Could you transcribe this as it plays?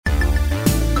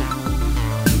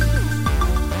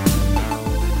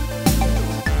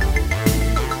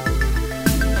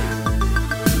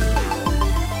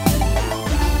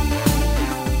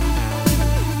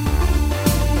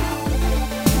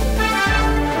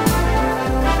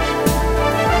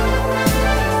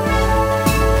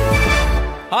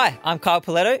I'm Kyle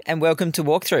Paletto, and welcome to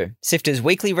Walkthrough, Sifter's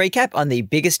weekly recap on the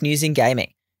biggest news in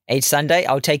gaming. Each Sunday,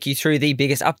 I'll take you through the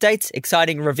biggest updates,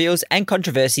 exciting reveals, and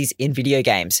controversies in video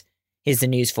games. Here's the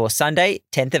news for Sunday,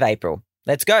 10th of April.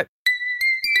 Let's go.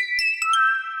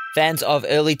 Fans of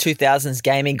early 2000s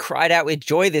gaming cried out with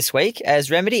joy this week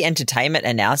as Remedy Entertainment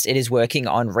announced it is working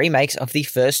on remakes of the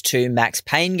first two Max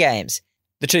Payne games.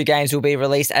 The two games will be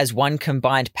released as one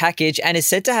combined package and is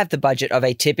said to have the budget of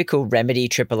a typical Remedy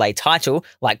AAA title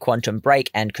like Quantum Break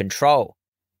and Control.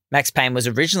 Max Payne was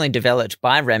originally developed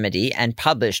by Remedy and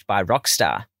published by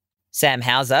Rockstar. Sam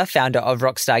Houser, founder of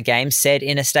Rockstar Games, said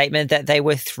in a statement that they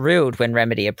were thrilled when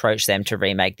Remedy approached them to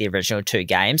remake the original two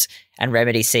games, and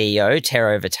Remedy CEO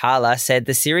Tero Vitala said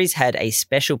the series had a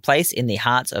special place in the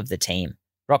hearts of the team.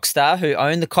 Rockstar, who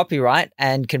own the copyright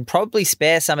and can probably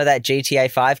spare some of that GTA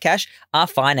 5 cash, are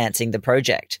financing the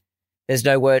project. There's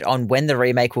no word on when the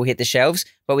remake will hit the shelves,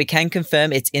 but we can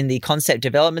confirm it's in the concept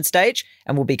development stage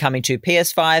and will be coming to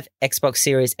PS5, Xbox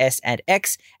Series S and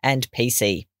X, and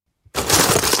PC.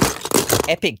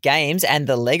 Epic Games and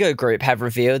the LEGO Group have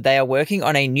revealed they are working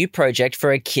on a new project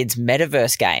for a kids'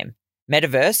 metaverse game.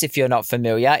 Metaverse, if you're not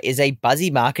familiar, is a buzzy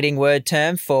marketing word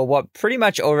term for what pretty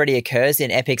much already occurs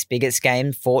in Epic's biggest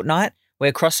game, Fortnite,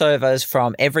 where crossovers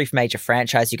from every major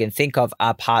franchise you can think of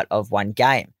are part of one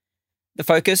game. The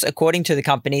focus, according to the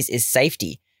companies, is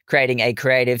safety, creating a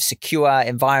creative, secure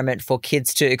environment for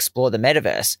kids to explore the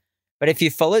metaverse. But if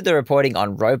you followed the reporting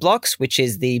on Roblox, which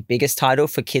is the biggest title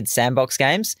for kids' sandbox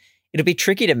games, it'll be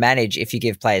tricky to manage if you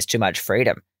give players too much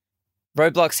freedom.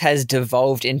 Roblox has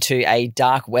devolved into a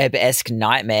dark web-esque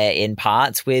nightmare in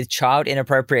parts with child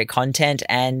inappropriate content,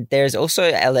 and there's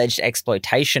also alleged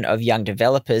exploitation of young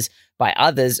developers by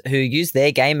others who use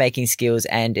their game-making skills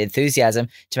and enthusiasm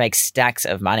to make stacks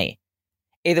of money.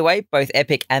 Either way, both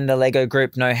Epic and the LEGO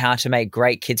Group know how to make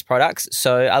great kids products,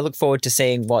 so I look forward to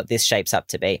seeing what this shapes up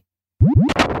to be.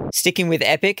 Sticking with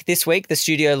Epic, this week the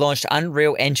studio launched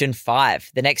Unreal Engine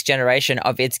 5, the next generation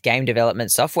of its game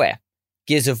development software.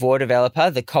 Gears of War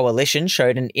developer The Coalition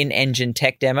showed an in-engine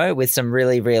tech demo with some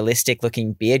really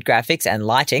realistic-looking beard graphics and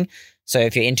lighting, so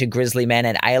if you're into grizzly men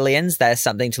and aliens, there's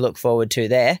something to look forward to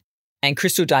there. And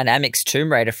Crystal Dynamics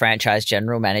Tomb Raider franchise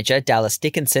general manager Dallas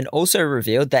Dickinson also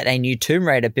revealed that a new Tomb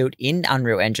Raider built in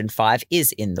Unreal Engine 5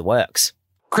 is in the works.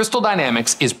 Crystal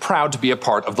Dynamics is proud to be a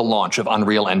part of the launch of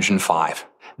Unreal Engine 5.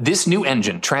 This new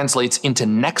engine translates into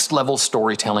next-level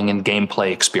storytelling and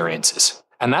gameplay experiences.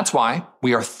 And that's why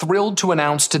we are thrilled to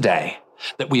announce today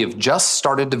that we have just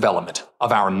started development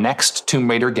of our next Tomb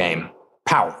Raider game,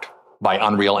 powered by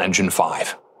Unreal Engine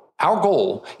 5. Our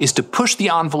goal is to push the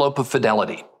envelope of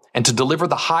fidelity and to deliver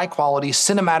the high-quality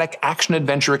cinematic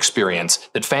action-adventure experience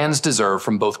that fans deserve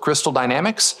from both Crystal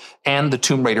Dynamics and the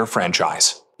Tomb Raider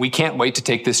franchise. We can't wait to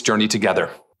take this journey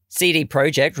together. CD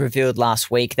Projekt revealed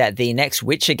last week that the next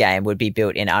Witcher game would be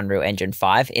built in Unreal Engine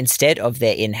 5 instead of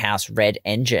their in-house Red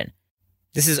engine.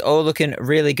 This is all looking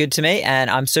really good to me, and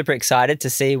I'm super excited to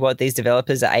see what these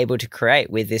developers are able to create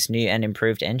with this new and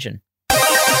improved engine.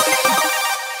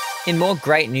 In more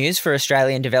great news for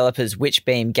Australian developers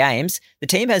Witchbeam Games, the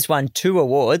team has won 2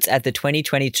 awards at the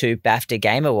 2022 BAFTA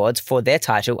Game Awards for their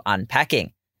title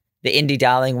Unpacking. The indie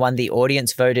darling won the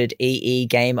audience-voted EE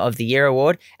Game of the Year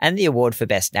award and the award for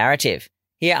Best Narrative.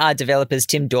 Here are developers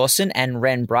Tim Dawson and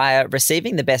Ren Breyer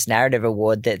receiving the Best Narrative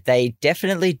award that they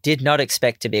definitely did not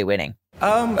expect to be winning.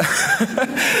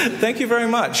 Thank you very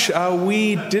much.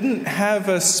 We didn't have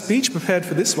a speech prepared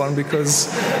for this one because,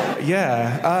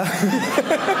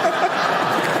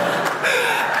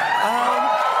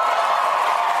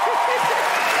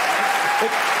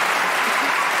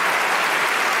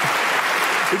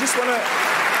 we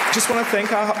just want to thank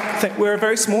we're a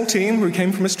very small team who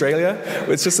came from Australia.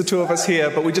 It's just the two of us here,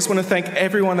 but we just want to thank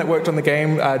everyone that worked on the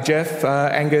game. Jeff,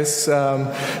 Angus, You're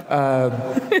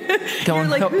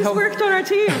like, who's worked on our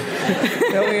team?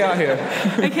 Help me out here.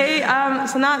 Okay,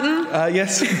 Sanatan.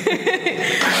 Yes.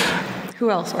 Who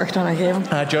else worked on our game?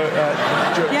 Joe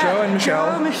and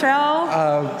Michelle. Joe,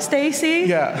 Michelle, Stacy.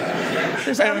 Yeah.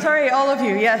 I'm sorry, all of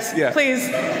you. Yes, yeah. Please.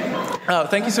 Oh,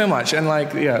 thank you so much. And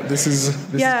this is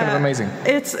kind of amazing.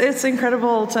 It's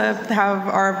incredible to have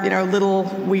our little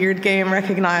weird game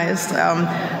recognized.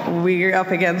 We're up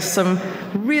against some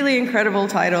really incredible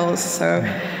titles. So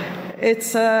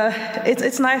it's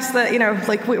nice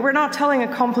that we're not telling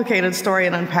a complicated story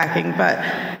in Unpacking,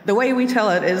 but the way we tell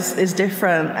it is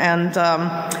different, and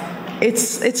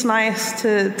it's nice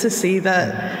to see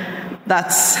that.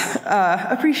 That's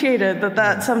appreciated,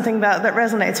 that's something that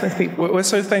resonates with people. We're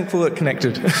so thankful it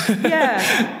connected.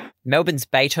 Yeah. Melbourne's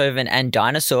Beethoven and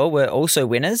Dinosaur were also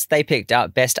winners. They picked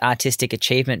up Best Artistic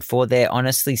Achievement for their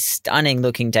honestly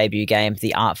stunning-looking debut game,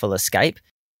 The Artful Escape.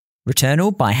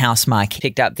 Returnal by Housemarque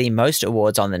picked up the most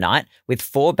awards on the night, with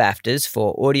 4 BAFTAs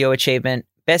for Audio Achievement,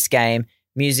 Best Game,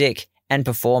 Music, and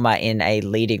Performer in a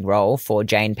leading role for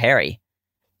Jane Perry.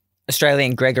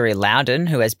 Australian Gregory Loudon,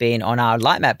 who has been on our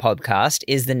Lightmap podcast,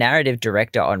 is the narrative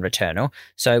director on Returnal,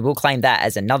 so we'll claim that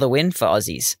as another win for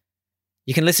Aussies.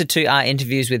 You can listen to our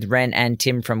interviews with Ren and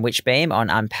Tim from Witchbeam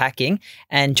on Unpacking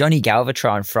and Johnny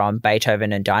Galvatron from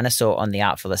Beethoven and Dinosaur on The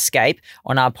Artful Escape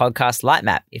on our podcast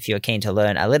Lightmap if you're keen to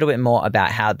learn a little bit more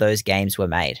about how those games were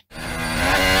made.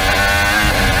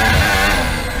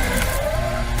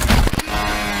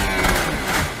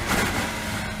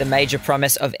 The major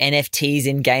promise of NFTs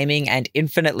in gaming and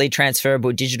infinitely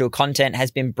transferable digital content has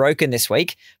been broken this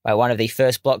week by one of the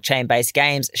first blockchain-based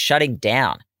games shutting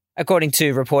down. According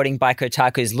to reporting by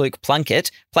Kotaku's Luke Plunkett,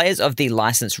 players of the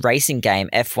licensed racing game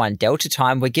F1 Delta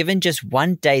Time were given just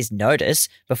 1 day's notice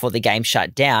before the game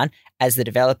shut down, as the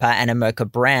developer Animoca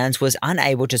Brands was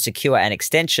unable to secure an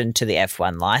extension to the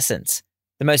F1 license.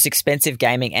 The most expensive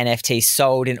gaming NFT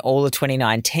sold in all of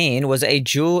 2019 was a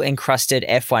jewel-encrusted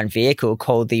F1 vehicle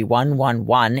called the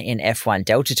 111 in F1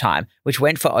 Delta Time, which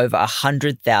went for over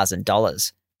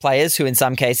 $100,000. Players who in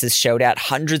some cases shelled out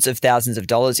hundreds of thousands of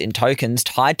dollars in tokens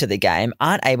tied to the game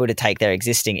aren't able to take their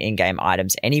existing in-game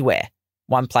items anywhere.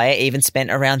 One player even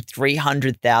spent around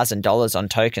 $300,000 on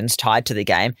tokens tied to the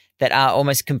game that are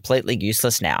almost completely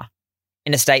useless now.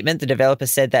 In a statement, the developer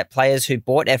said that players who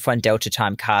bought F1 Delta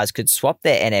Time cars could swap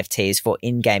their NFTs for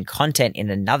in-game content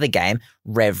in another game,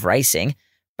 Rev Racing,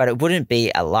 but it wouldn't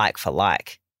be a like for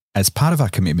like. As part of our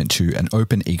commitment to an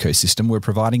open ecosystem, we're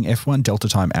providing F1 Delta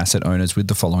Time asset owners with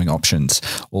the following options.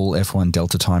 All F1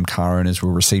 Delta Time car owners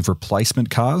will receive replacement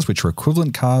cars, which are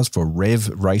equivalent cars for Rev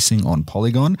Racing on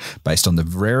Polygon, based on the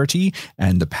rarity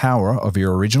and the power of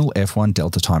your original F1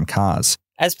 Delta Time cars.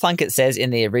 As Plunkett says in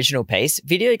the original piece,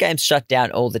 video games shut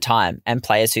down all the time, and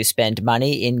players who spend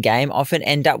money in-game often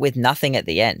end up with nothing at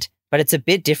the end. But it's a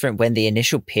bit different when the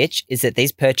initial pitch is that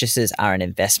these purchases are an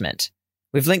investment.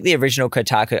 We've linked the original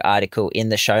Kotaku article in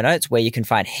the show notes where you can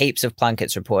find heaps of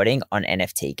Plunkett's reporting on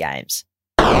NFT games.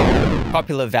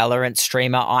 Popular Valorant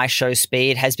streamer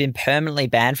IShowSpeed has been permanently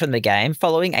banned from the game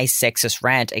following a sexist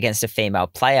rant against a female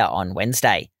player on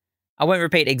Wednesday. I won't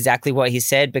repeat exactly what he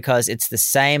said because it's the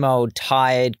same old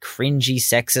tired, cringy,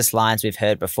 sexist lines we've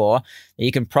heard before that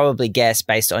you can probably guess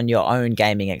based on your own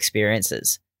gaming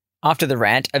experiences. After the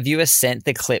rant, a viewer sent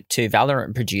the clip to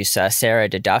Valorant producer Sarah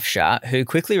Dadufsha, who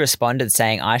quickly responded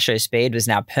saying IShowSpeed was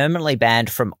now permanently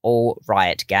banned from all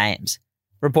Riot games.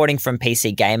 Reporting from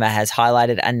PC Gamer has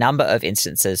highlighted a number of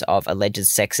instances of alleged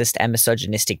sexist and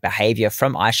misogynistic behaviour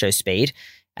from IShowSpeed,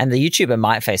 and the YouTuber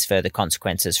might face further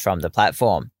consequences from the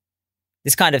platform.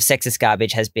 This kind of sexist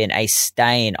garbage has been a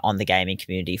stain on the gaming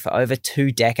community for over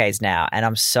 2 decades now, and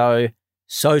I'm so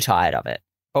tired of it.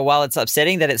 But while it's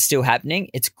upsetting that it's still happening,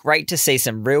 it's great to see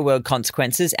some real-world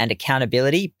consequences and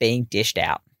accountability being dished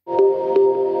out.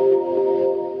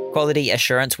 Quality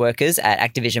assurance workers at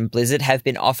Activision Blizzard have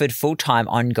been offered full-time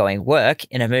ongoing work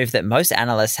in a move that most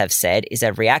analysts have said is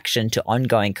a reaction to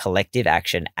ongoing collective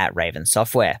action at Raven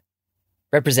Software.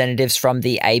 Representatives from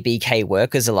the ABK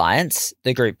Workers Alliance,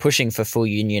 the group pushing for full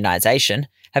unionisation,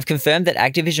 have confirmed that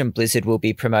Activision Blizzard will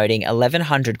be promoting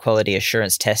 1,100 quality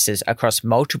assurance testers across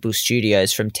multiple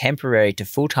studios from temporary to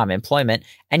full-time employment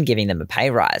and giving them a pay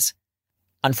rise.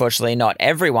 Unfortunately, not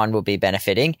everyone will be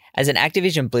benefiting, as an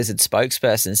Activision Blizzard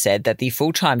spokesperson said that the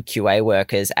full-time QA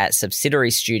workers at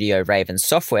subsidiary studio Raven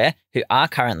Software, who are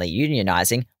currently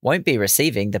unionising, won't be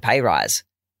receiving the pay rise.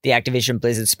 The Activision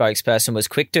Blizzard spokesperson was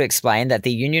quick to explain that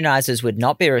the unionisers would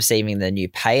not be receiving the new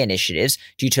pay initiatives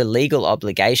due to legal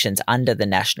obligations under the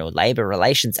National Labour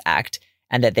Relations Act,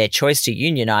 and that their choice to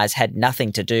unionise had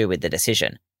nothing to do with the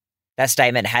decision. That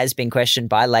statement has been questioned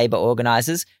by labour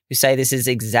organisers, who say this is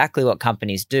exactly what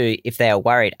companies do if they are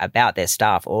worried about their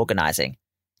staff organising.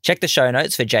 Check the show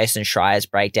notes for Jason Schreier's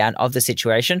breakdown of the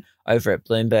situation over at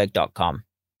Bloomberg.com.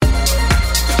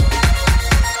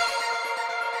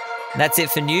 That's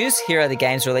it for news. Here are the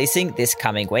games releasing this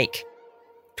coming week.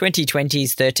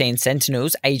 2020's 13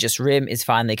 Sentinels Aegis Rim is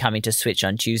finally coming to Switch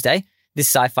on Tuesday. This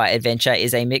sci-fi adventure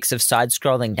is a mix of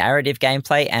side-scrolling narrative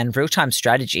gameplay and real-time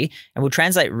strategy and will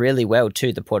translate really well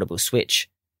to the portable Switch.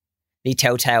 The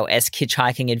Telltale-esque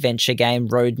hitchhiking adventure game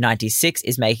Road 96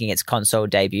 is making its console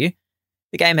debut.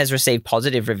 The game has received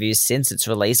positive reviews since its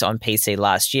release on PC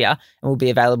last year and will be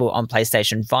available on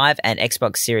PlayStation 5 and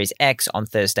Xbox Series X on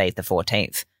Thursday the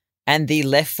 14th. And the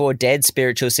Left 4 Dead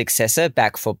spiritual successor,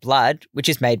 Back 4 Blood, which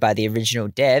is made by the original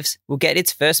devs, will get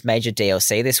its first major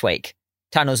DLC this week.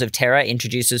 Tunnels of Terror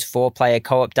introduces 4-player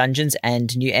co-op dungeons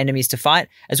and new enemies to fight,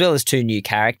 as well as 2 new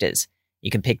characters.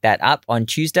 You can pick that up on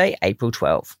Tuesday, April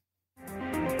 12.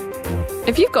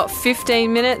 If you've got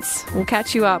 15 minutes, we'll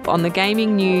catch you up on the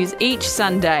gaming news each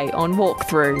Sunday on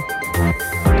Walkthrough.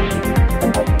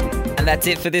 And that's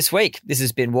it for this week. This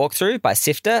has been Walkthrough by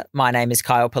Sifter. My name is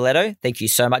Kyle Paletto. Thank you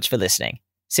so much for listening.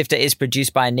 Sifter is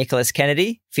produced by Nicholas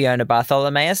Kennedy, Fiona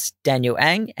Bartholomeus, Daniel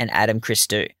Ang, and Adam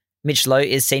Christou. Mitch Lowe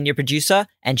is senior producer,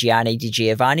 and Gianni Di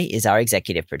Giovanni is our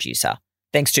executive producer.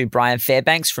 Thanks to Brian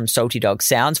Fairbanks from Salty Dog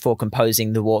Sounds for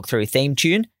composing the Walkthrough theme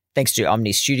tune. Thanks to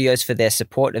Omni Studios for their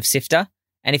support of Sifter.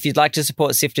 And if you'd like to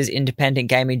support Sifter's independent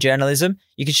gaming journalism,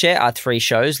 you can share our 3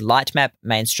 shows, Lightmap,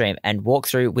 Mainstream, and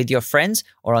Walkthrough with your friends,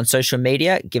 or on social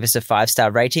media, give us a 5-star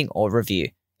rating or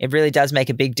review. It really does make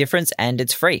a big difference, and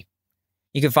it's free.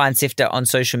 You can find Sifter on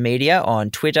social media on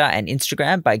Twitter and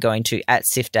Instagram by going to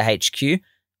 @SifterHQ.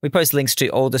 We post links to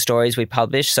all the stories we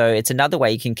publish, so it's another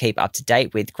way you can keep up to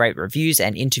date with great reviews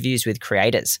and interviews with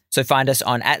creators. So find us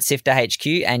on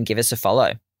 @SifterHQ and give us a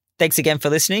follow. Thanks again for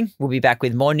listening. We'll be back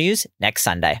with more news next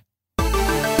Sunday.